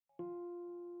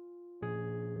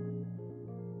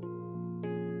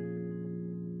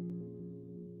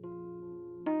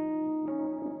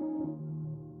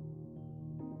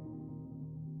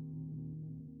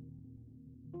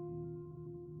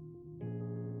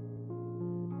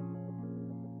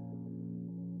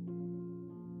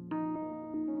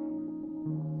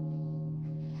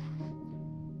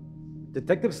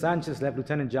Detective Sanchez left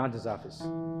Lieutenant Johnson's office.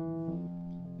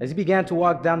 As he began to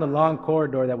walk down the long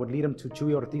corridor that would lead him to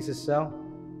Chuy Ortiz's cell,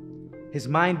 his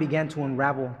mind began to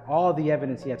unravel all the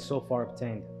evidence he had so far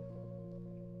obtained.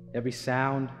 Every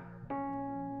sound,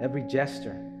 every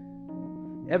gesture,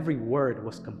 every word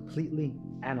was completely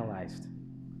analyzed.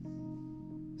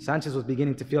 Sanchez was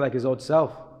beginning to feel like his old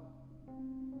self.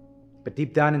 But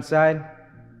deep down inside,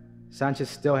 Sanchez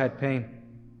still had pain.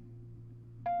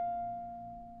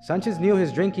 Sanchez knew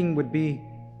his drinking would be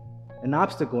an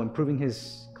obstacle in proving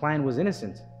his client was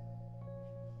innocent.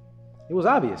 It was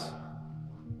obvious.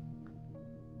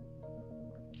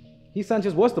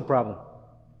 Sanchez was the problem.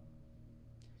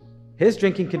 His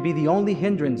drinking could be the only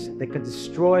hindrance that could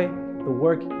destroy the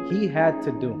work he had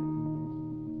to do.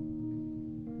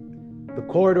 The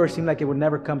corridor seemed like it would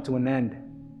never come to an end.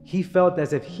 He felt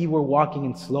as if he were walking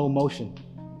in slow motion.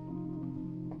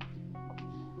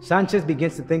 Sanchez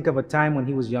begins to think of a time when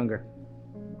he was younger.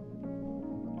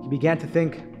 He began to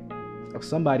think of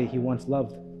somebody he once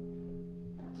loved.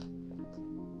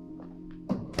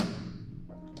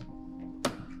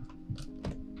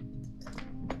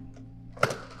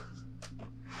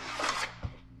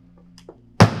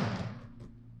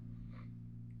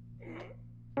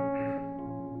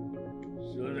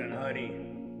 Susan, honey,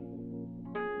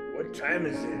 what time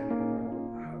is it?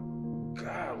 Oh,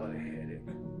 God, what a headache.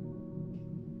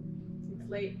 It's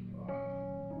late.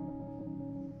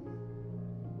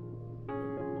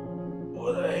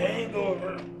 What a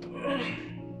hangover.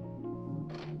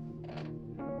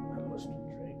 I must have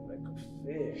drank like a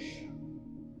fish.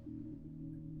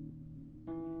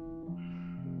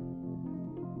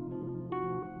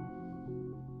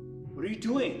 What are you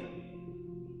doing?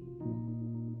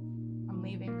 I'm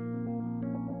leaving.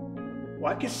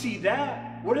 Well, I can see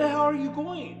that. Where the hell are you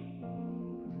going?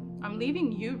 I'm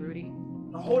leaving you, Rudy.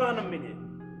 Now, hold on a minute.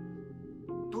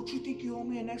 Don't you think you owe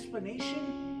me an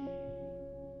explanation?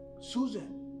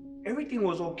 Susan, everything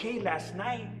was okay last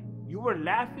night. You were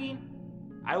laughing.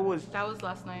 That was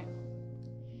last night.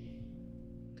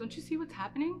 Don't you see what's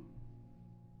happening?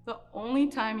 The only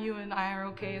time you and I are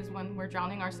okay is when we're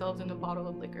drowning ourselves in a bottle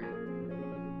of liquor.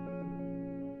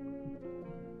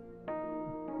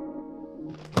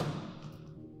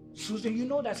 Susan, you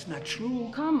know that's not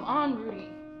true. Come on, Rudy.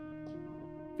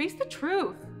 Face the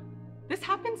truth. This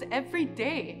happens every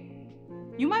day.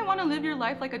 You might want to live your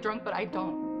life like a drunk, but I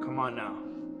don't. Come on now.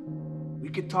 We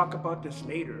could talk about this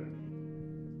later.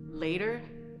 Later?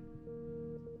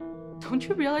 Don't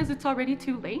you realize it's already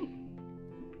too late?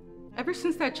 Ever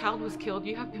since that child was killed,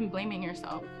 you have been blaming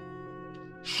yourself.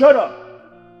 Shut up!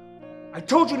 I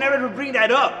told you never to bring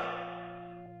that up!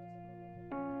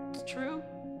 It's true.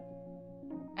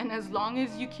 And as long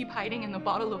as you keep hiding in the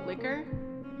bottle of liquor,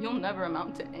 you'll never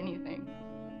amount to anything.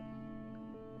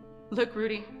 Look,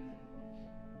 Rudy.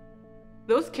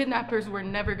 Those kidnappers were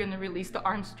never gonna release the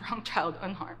Armstrong child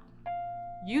unharmed.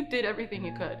 You did everything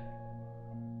you could.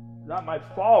 Not my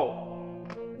fault.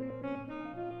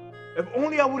 If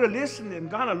only I would have listened and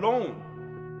gone alone.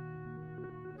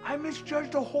 I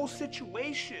misjudged the whole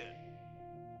situation.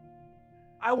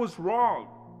 I was wrong.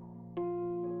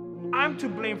 I'm to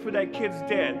blame for that kid's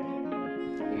death.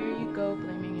 Here you go,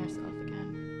 blaming yourself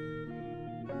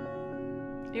again.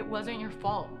 It wasn't your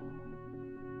fault.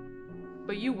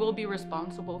 But you will be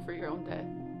responsible for your own death.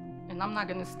 And I'm not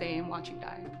gonna stay and watch you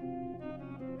die.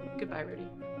 Goodbye, Rudy.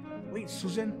 Wait,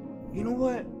 Susan, you know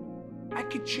what? I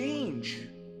could change.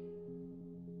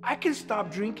 I can stop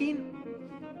drinking.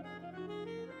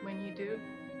 When you do,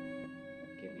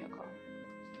 give me a call.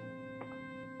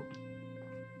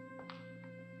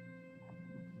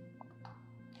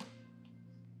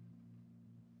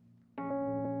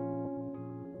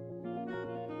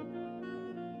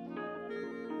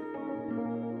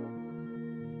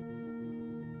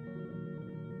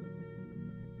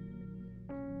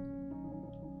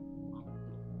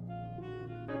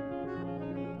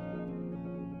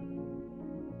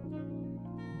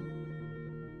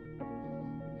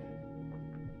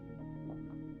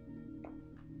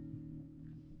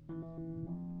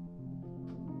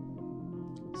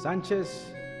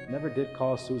 Sanchez never did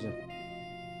call Susan.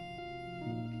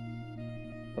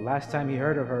 The last time he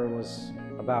heard of her was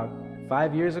about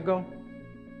 5 years ago,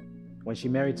 when she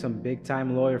married some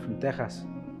big-time lawyer from Texas.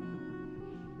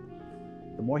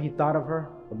 The more he thought of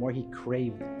her, the more he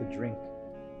craved the drink.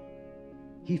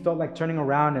 He felt like turning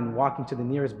around and walking to the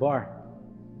nearest bar.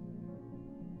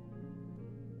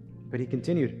 But he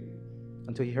continued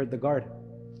until he heard the guard.